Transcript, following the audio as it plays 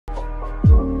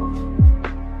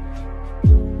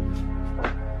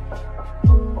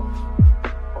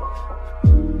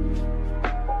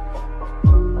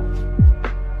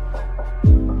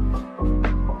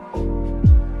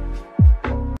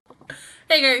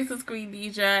Hey guys, it's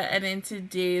Queendija, and in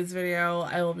today's video,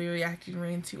 I will be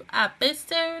reacting to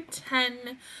episode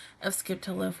 10 of Skip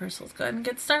to Loafer. So let's go ahead and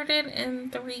get started in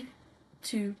 3,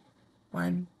 2,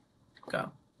 1,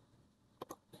 go.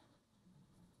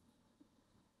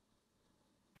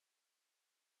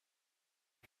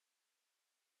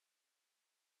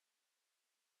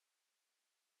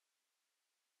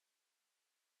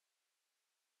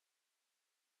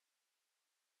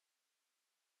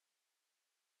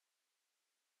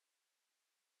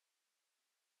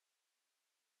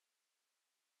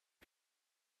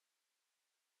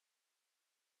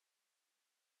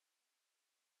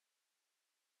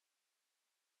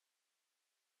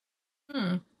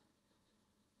 Hmm.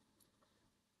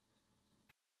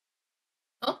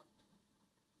 Oh,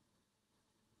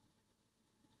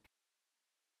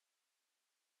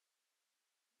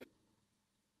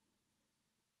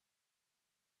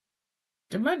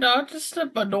 did my dog just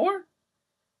step a door?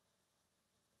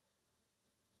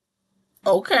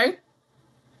 Okay.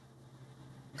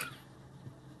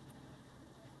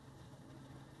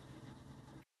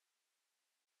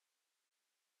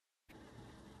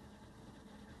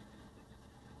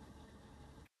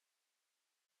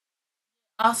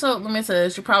 Also, let me say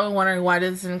this. You're probably wondering why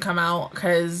this didn't come out,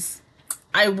 because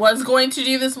I was going to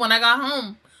do this when I got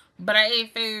home, but I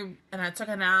ate food and I took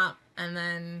a nap and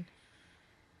then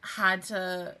had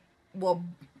to, well,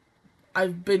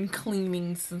 I've been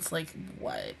cleaning since like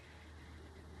what,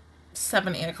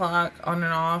 7, 8 o'clock on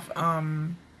and off.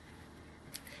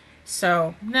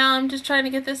 So now I'm just trying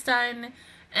to get this done.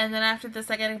 And then after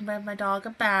this, I gotta give my dog a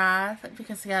bath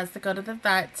because he has to go to the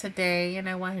vet today, and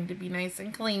I want him to be nice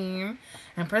and clean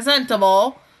and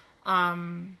presentable.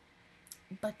 Um,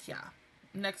 but yeah,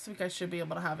 next week I should be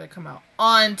able to have it come out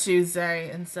on Tuesday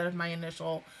instead of my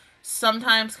initial.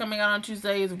 Sometimes coming out on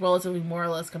Tuesdays, relatively more or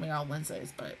less coming out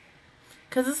Wednesdays, but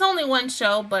because it's only one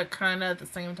show, but kind of at the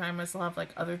same time, I still have like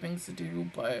other things to do.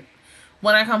 But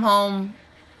when I come home,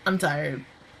 I'm tired.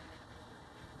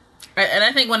 And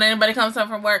I think when anybody comes home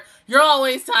from work, you're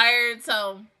always tired.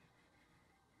 So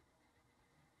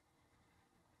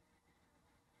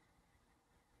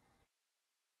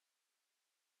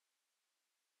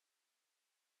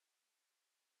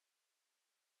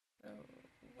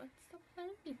what's the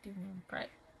play doing? Right?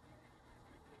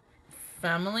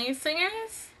 Family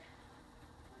singers?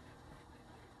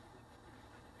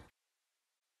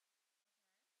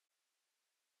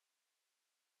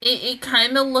 It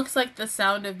kind of looks like The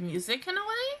Sound of Music in a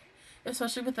way,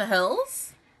 especially with the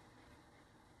hills.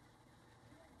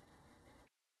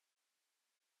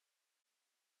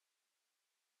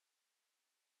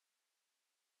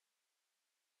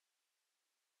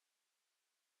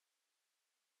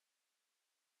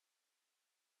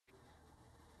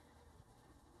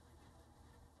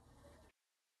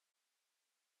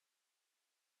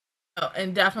 Oh,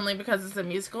 and definitely because it's a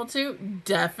musical too.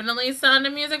 Definitely Sound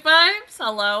of Music vibes.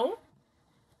 Hello.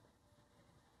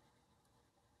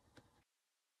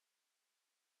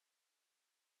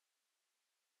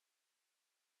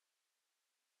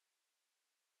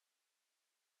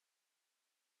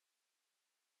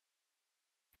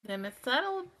 Then it's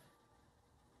settled.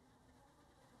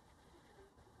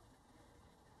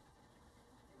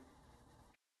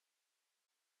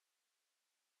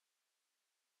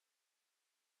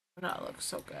 That looks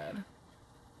so good.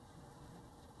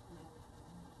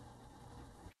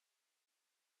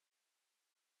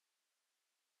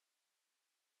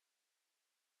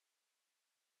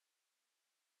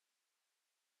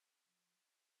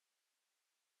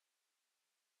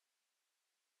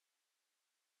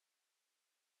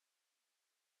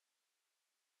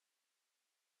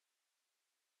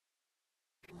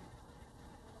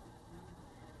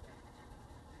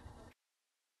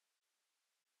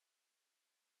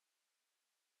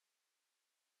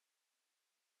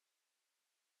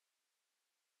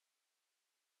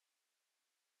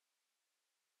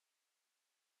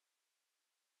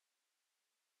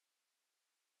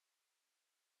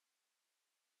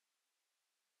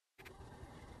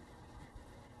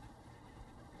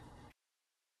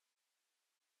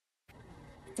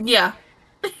 Yeah.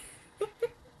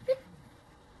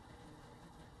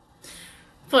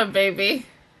 Poor baby.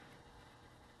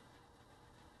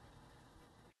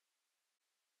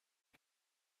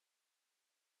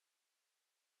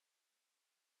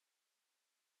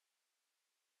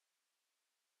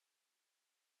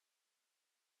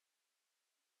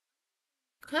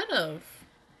 Could have.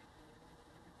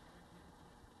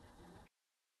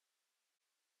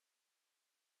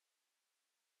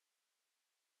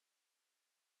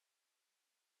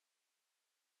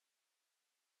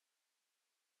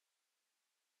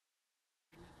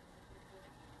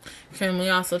 Can we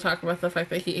also talk about the fact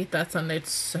that he ate that sundae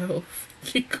so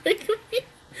freaking quickly?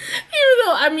 Even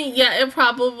though, I mean, yeah, it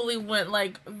probably went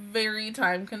like very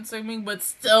time consuming, but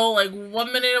still, like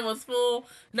 1 minute it was full,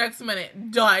 next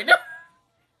minute done.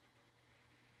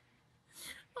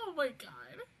 Oh my god.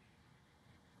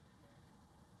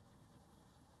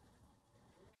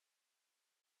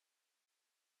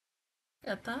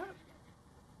 Get that?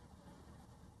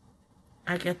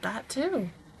 I get that too.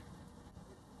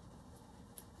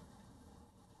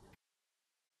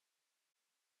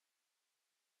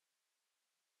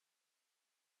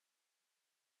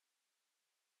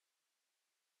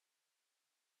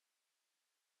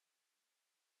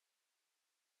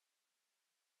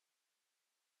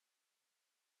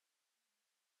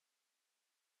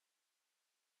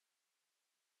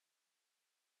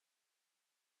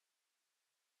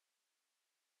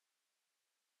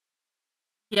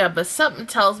 Yeah, but something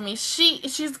tells me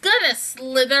she's gonna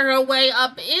slither her way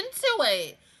up into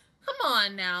it. Come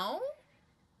on now.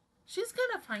 She's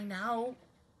gonna find out.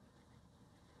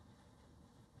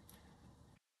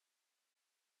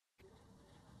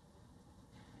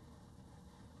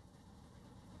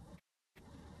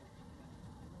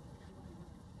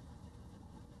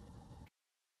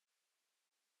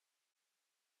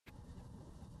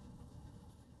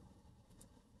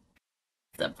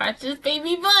 The precious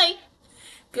baby boy.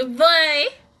 Goodbye.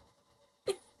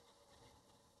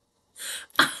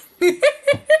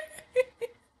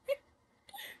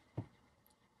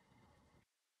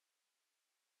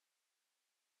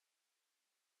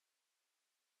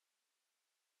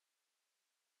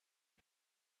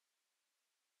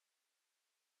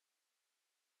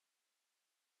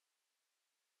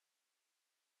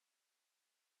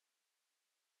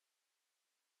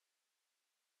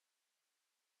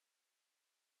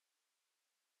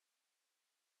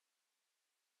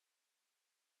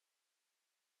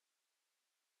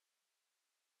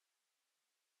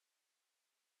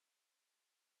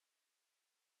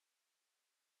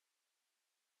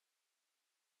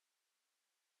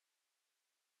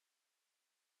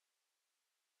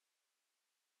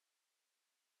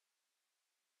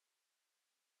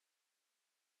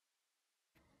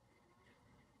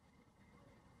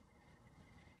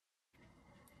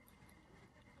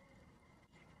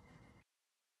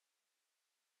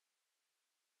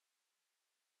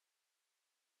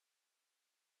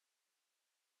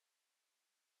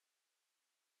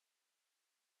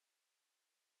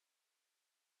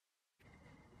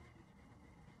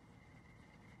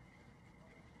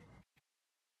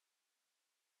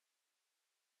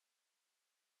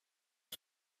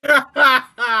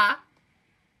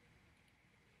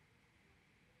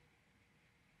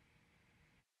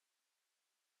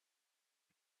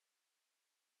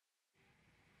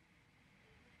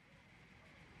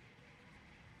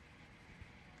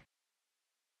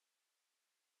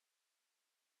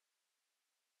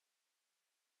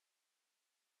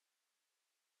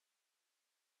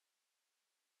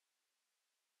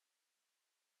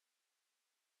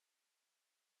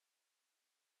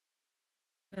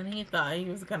 And he thought he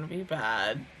was gonna be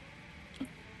bad.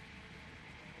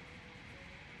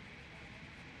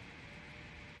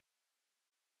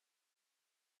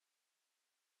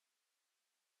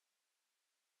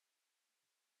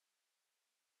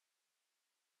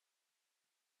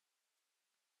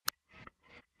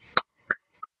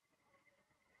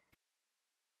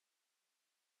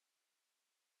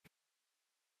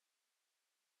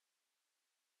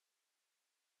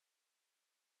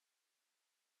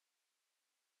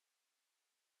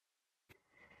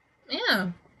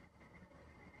 Yeah.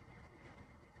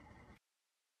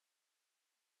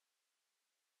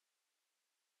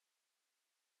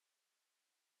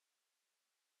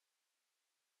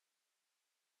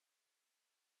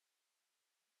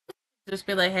 Just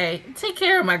be like, hey, take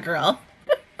care of my girl.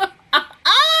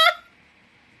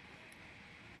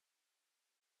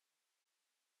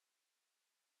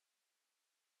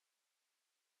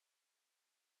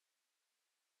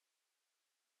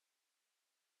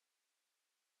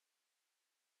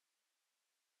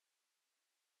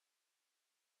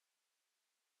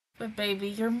 But baby,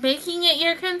 you're making it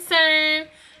your concern.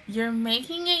 You're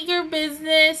making it your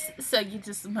business. So you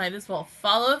just might as well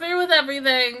follow through with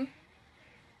everything.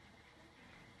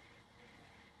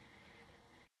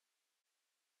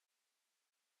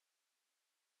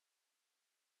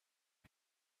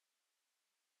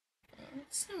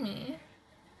 To me.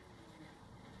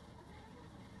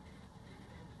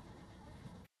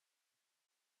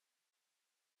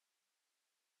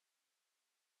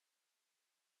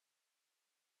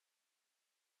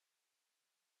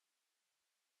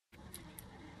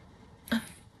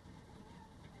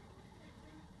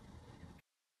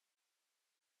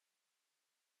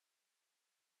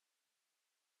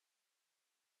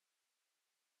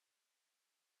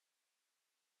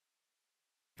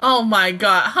 Oh my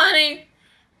god, honey.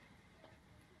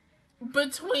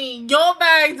 Between your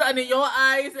bags under your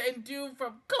eyes and dude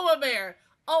from Kuma Bear.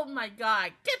 Oh my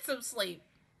god, get some sleep.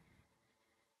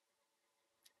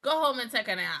 Go home and take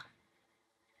a nap.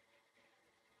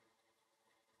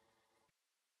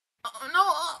 Oh no.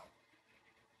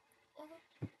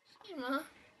 Oh,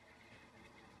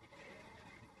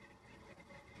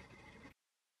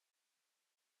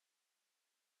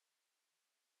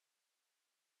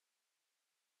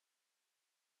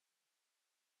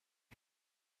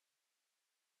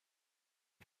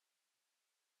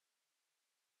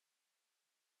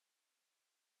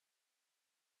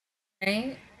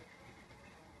 right?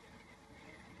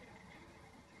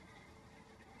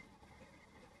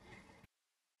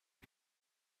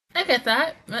 I get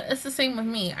that. It's the same with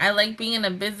me. I like being a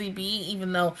busy bee,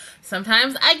 even though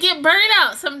sometimes I get burned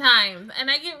out sometimes and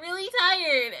I get really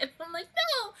tired. And I'm like,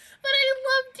 no, but I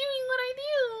love doing what I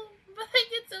do. But I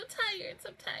get so tired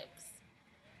sometimes.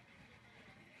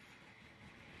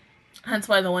 Hence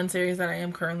why the one series that I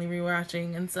am currently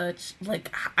rewatching and such,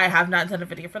 like, I have not done a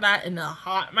video for that in a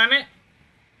hot minute.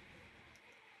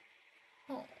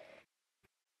 Oh,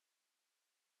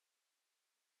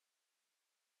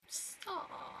 stop.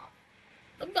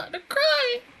 I'm about to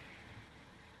cry.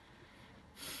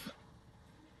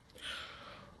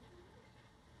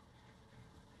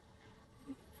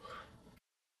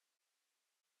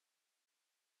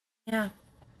 Yeah.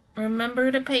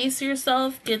 Remember to pace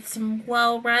yourself, get some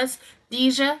well rest.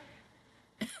 Deja,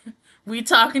 we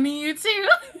talking to you too.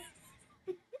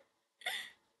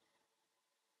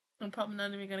 I'm probably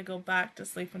not even gonna go back to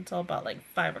sleep until about like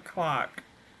 5 o'clock.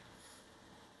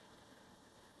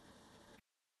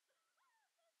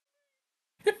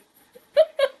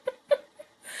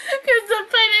 Because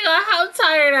depending on how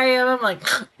tired I am, I'm like,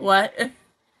 what?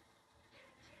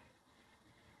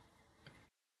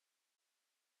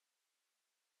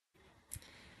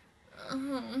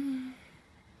 Um,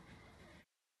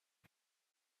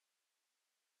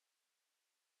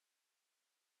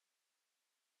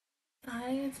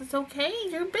 Guys, it's okay.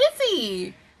 You're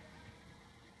busy.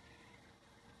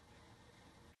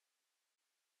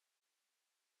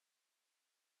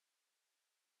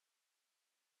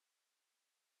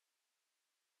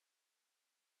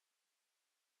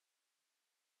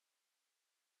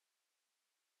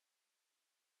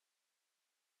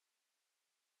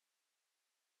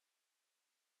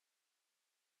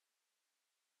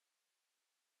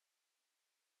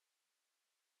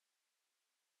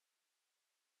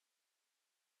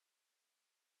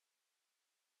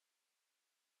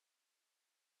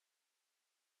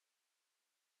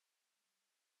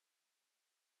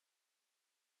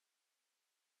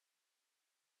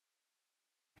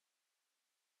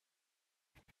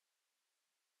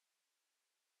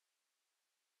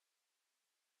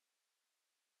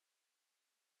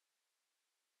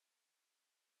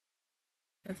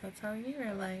 Because that's how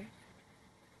you're like.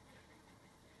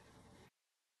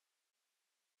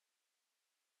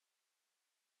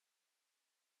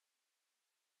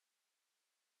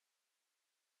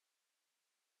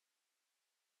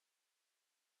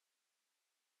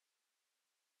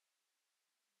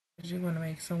 Because you want to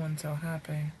make someone so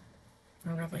happy.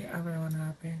 Or really everyone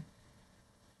happy.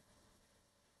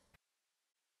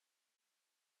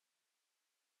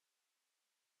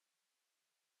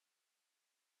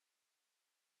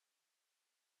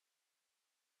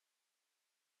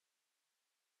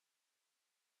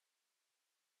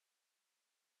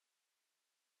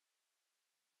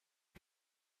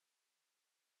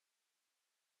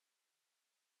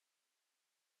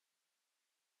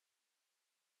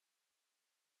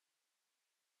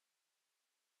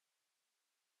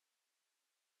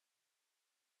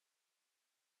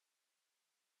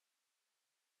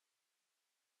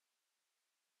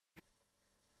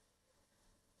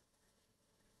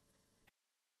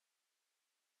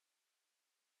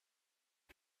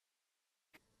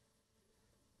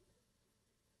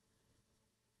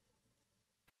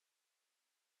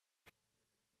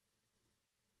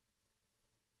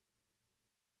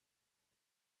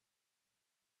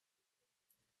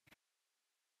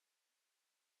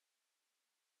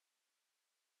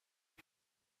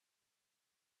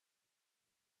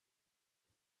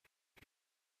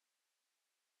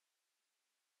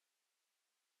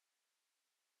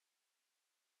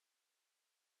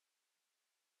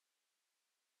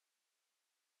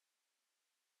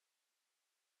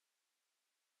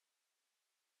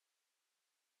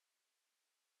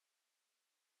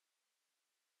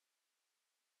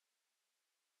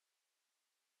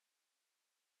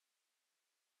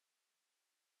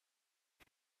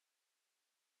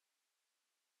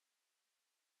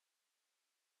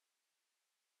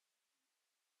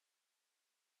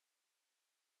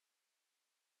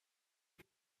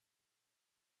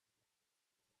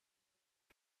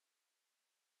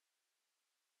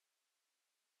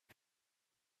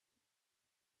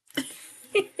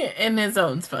 In his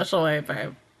own special way,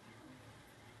 babe.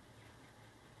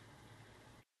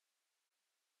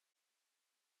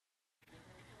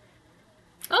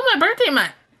 Oh, my birthday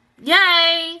month.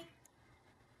 Yay!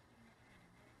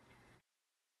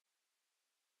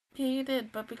 Yeah, you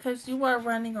did, but because you were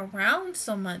running around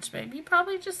so much, babe, you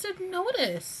probably just didn't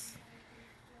notice.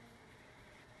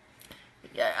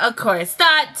 Yeah, of course,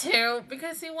 that too,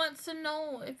 because he wants to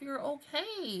know if you're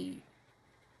okay.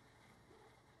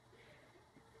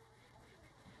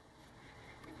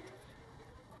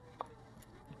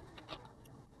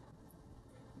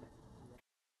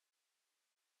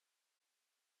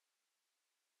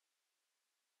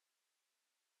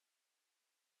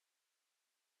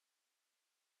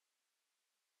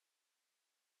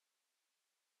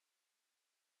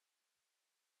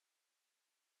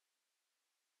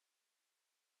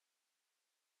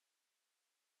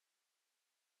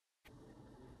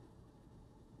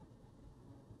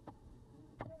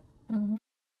 Mhm.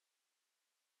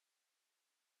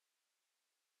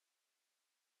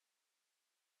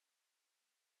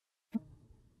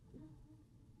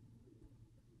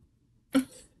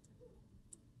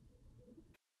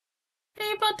 Are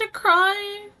you about to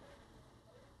cry?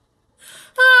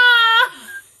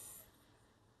 Ah!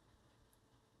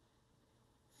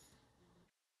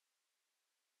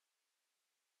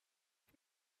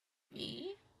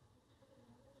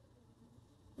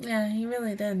 Yeah, he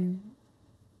really did.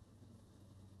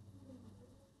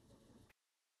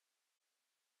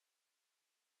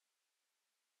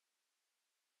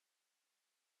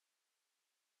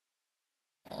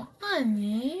 Oh,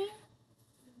 honey.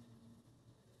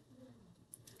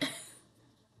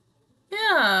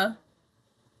 Yeah.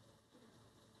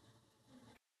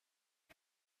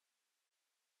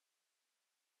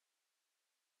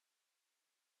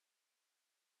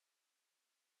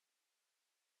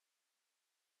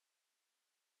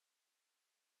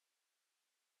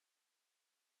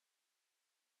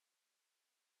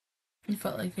 You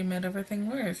felt like you made everything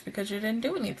worse because you didn't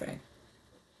do anything.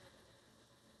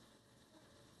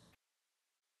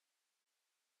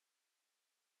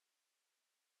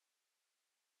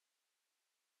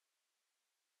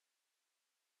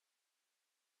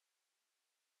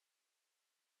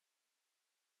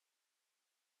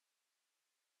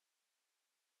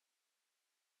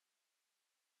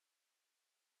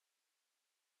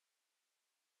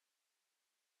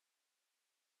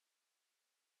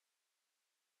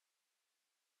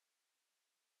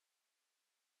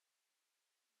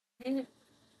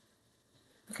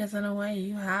 Because in a way,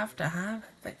 you have to have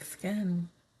thick skin.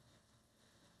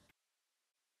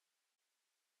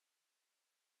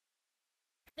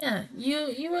 Yeah,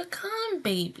 you a calm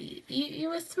baby.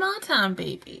 You a small town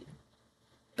baby.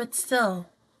 But still,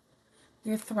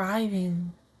 you're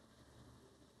thriving.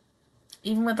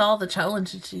 Even with all the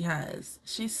challenges she has,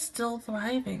 she's still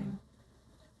thriving.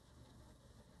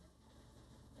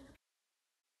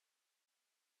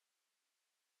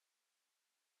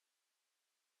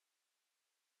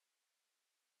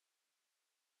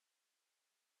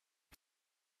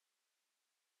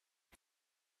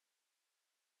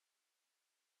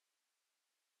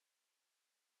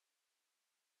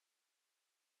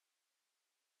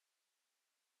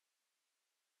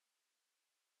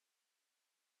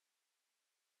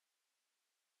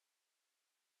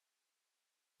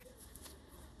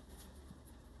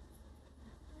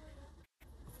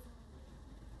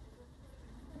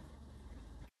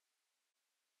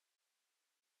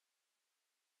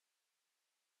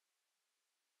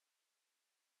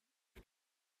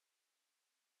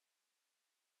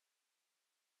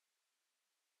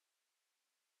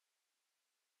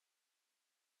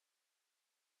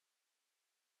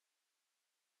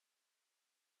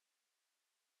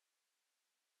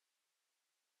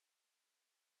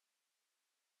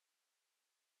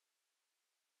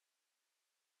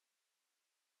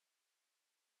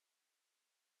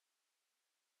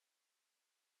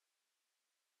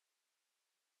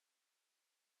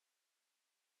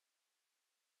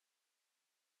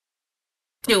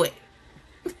 Do it.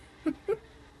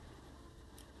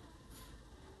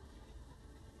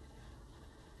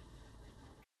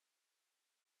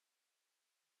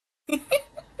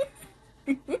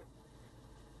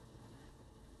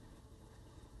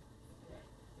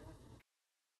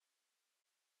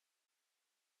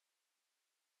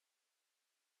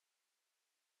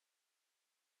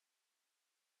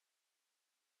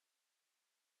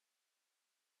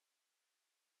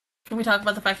 Can we talk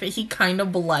about the fact that he kind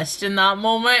of blushed in that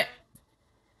moment?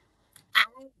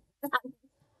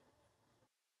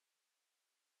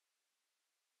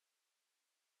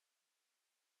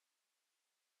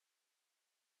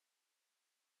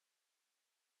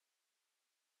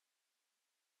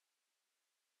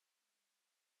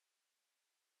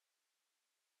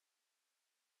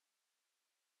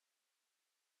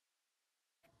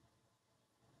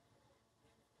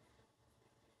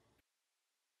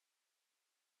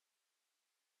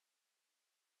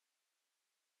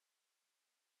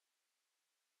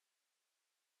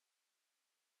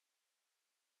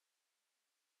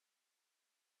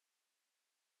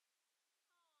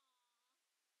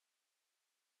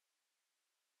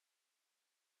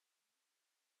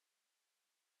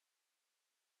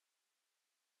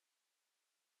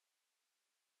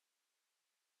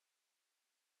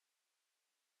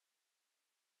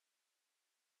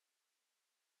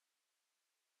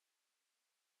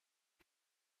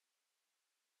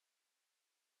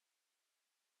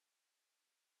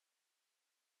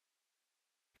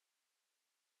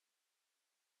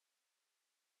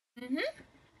 Mm-hmm.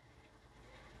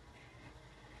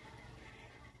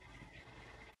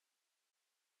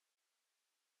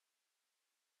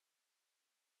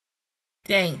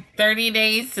 Dang, 30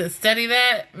 days to study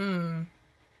that? Mm.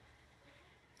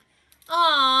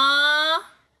 Aww.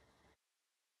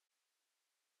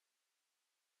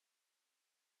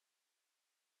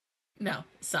 No,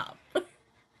 stop.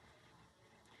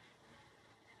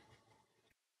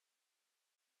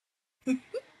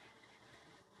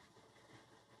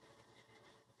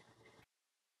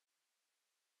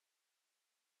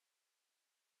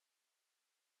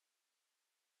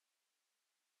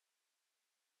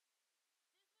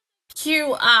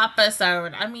 Cute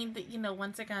episode. I mean,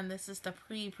 once again, this is the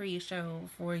pre-show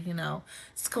for,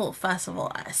 school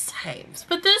festival as types.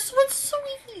 But this was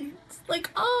sweet.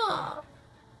 Like, that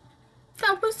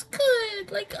was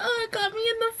good. Like, it got me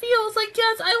in the feels. Like,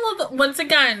 yes, I love it. Once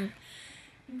again,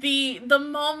 the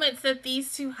moments that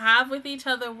these two have with each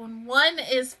other when one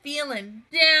is feeling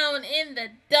down in the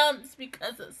dumps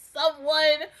because of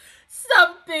someone,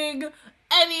 something,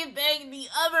 anything, the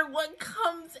other one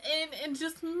comes in and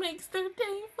just makes their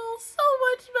day feel so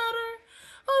much better.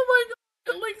 Oh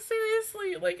my god, like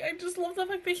seriously, like I just love the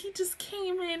fact that he just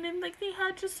came in and like they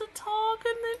had just a talk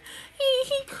and then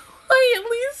he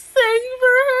quietly sang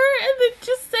for her and then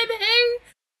just said, hey,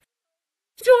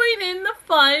 join in the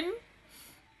fun.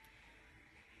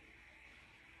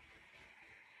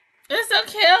 It's so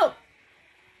cute.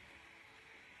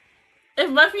 If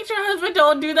my future husband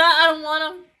don't do that, I don't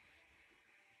want him.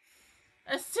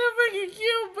 It's too freaking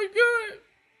cute, but good.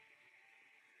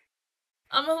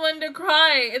 I'm the one to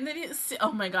cry, and then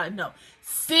oh my god, no,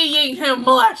 seeing him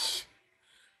blush,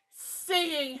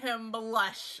 seeing him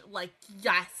blush, like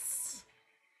yes,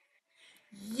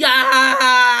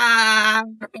 yeah.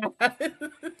 Like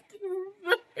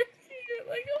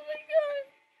oh my god,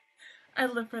 I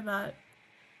live for that.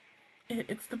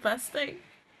 It's the best thing.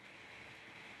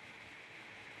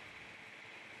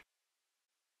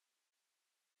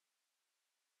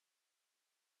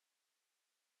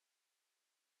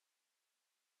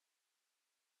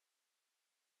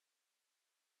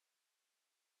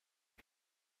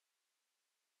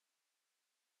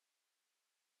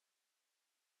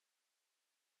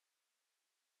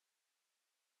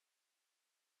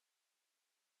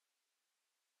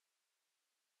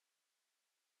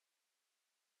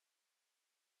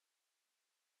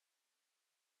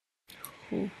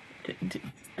 Ooh,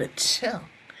 the chill.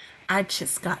 I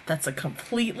just got that's a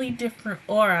completely different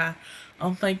aura.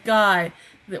 Oh my god.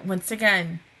 That once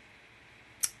again,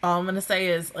 all I'm gonna say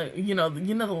is like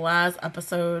the last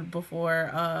episode before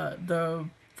the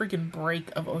freaking break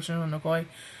of Ocean no Koi,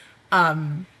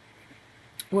 um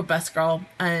with Best Girl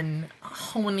and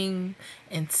honing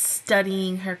and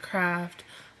studying her craft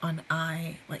on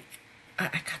I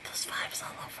got those vibes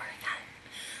all over again.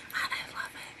 I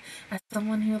love it. As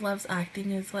someone who loves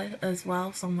acting as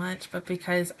well so much, but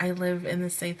because I live in the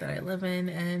state that I live in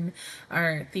and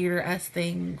our theater S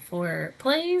thing for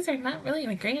plays are not really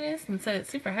the greatest, and so it's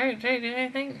super hard to try to do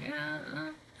anything.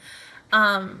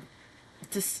 Um,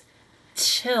 just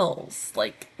chills.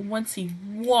 Like once he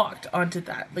walked onto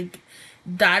that, like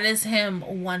that is him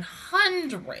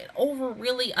 100 over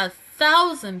really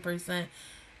 1,000%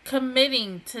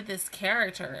 committing to this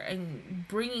character and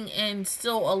bringing in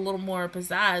still a little more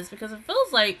pizzazz because it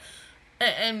feels like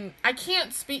and I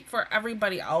can't speak for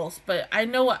everybody else, but I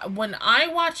know when I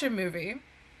watch a movie,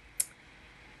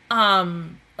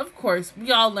 of course,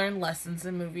 we all learn lessons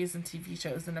in movies and TV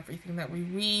shows and everything that we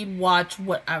read, watch,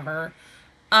 whatever.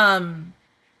 Um,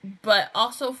 but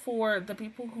also for the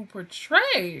people who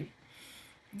portray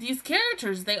these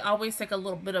characters, they always take a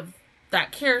little bit of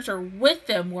that character with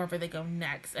them wherever they go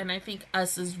next. And I think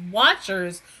us as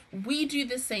watchers, we do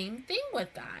the same thing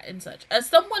with that and such. As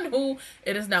someone who,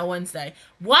 it is now Wednesday,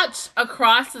 watched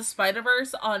Across the Spider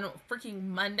Verse on freaking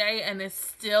Monday and is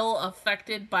still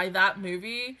affected by that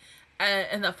movie.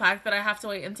 And the fact that I have to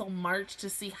wait until March to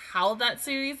see how that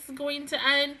series is going to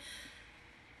end,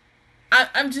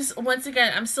 I'm just once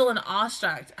again I'm still in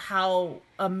awestruck how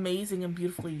amazing and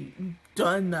beautifully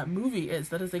done that movie is.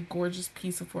 That is a gorgeous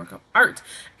piece of work of art,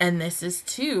 and this is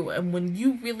too. And when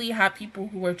you really have people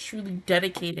who are truly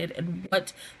dedicated in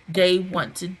what they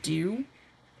want to do,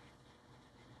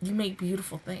 you make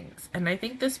beautiful things. And I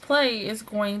think this play is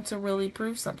going to really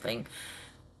prove something,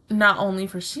 not only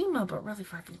for Shima but really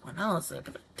for everyone else. Like,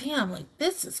 damn, like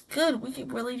this is good. We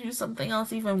could really do something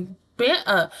else even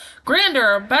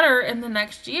grander or better in the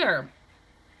next year.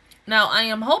 Now, I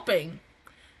am hoping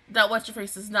that What's Your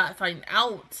Face does not find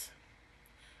out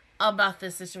about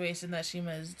this situation that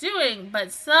Shima is doing,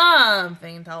 but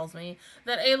something tells me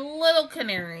that a little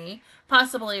canary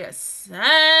possibly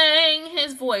sang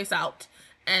his voice out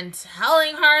and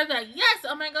telling her that, yes,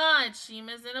 oh my god,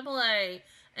 Shima's in a play,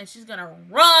 and she's gonna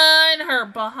run her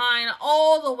behind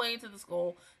all the way to the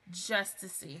school just to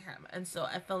see him. And so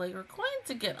I feel like we're going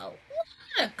to get a lot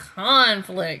of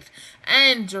conflict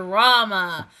and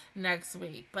drama next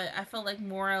week, but I feel like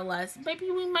more or less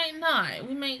maybe we might not.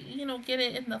 We might, get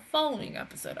it in the following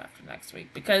episode after next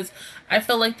week, because I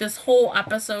feel like this whole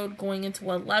episode going into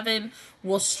 11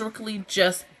 will strictly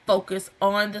just focus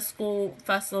on the school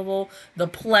festival, the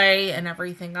play, and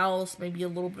everything else. Maybe a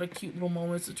little bit of cute little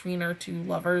moments between our two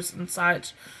lovers and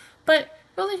such, but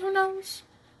really, who knows?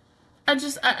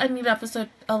 I need episode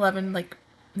 11 like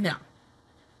now.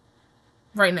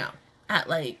 Right now. At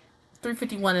like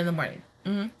 3:51 in the morning.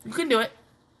 You can do it.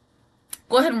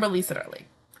 Go ahead and release it early.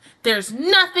 There's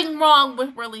nothing wrong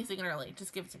with releasing it early.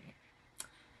 Just give it to me.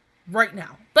 Right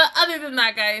now. But other than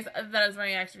that, guys, that is my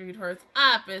reaction review towards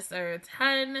episode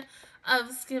 10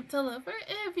 of Skip to Loafer.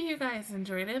 If you guys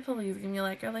enjoyed it, please give me a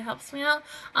like. It really helps me out.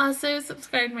 Also,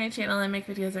 subscribe to my channel. I make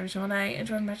videos every single night.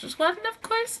 Enjoy the Metro Squad. And of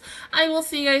course, I will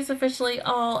see you guys officially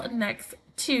all next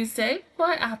Tuesday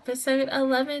for episode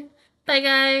 11. Bye,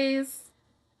 guys.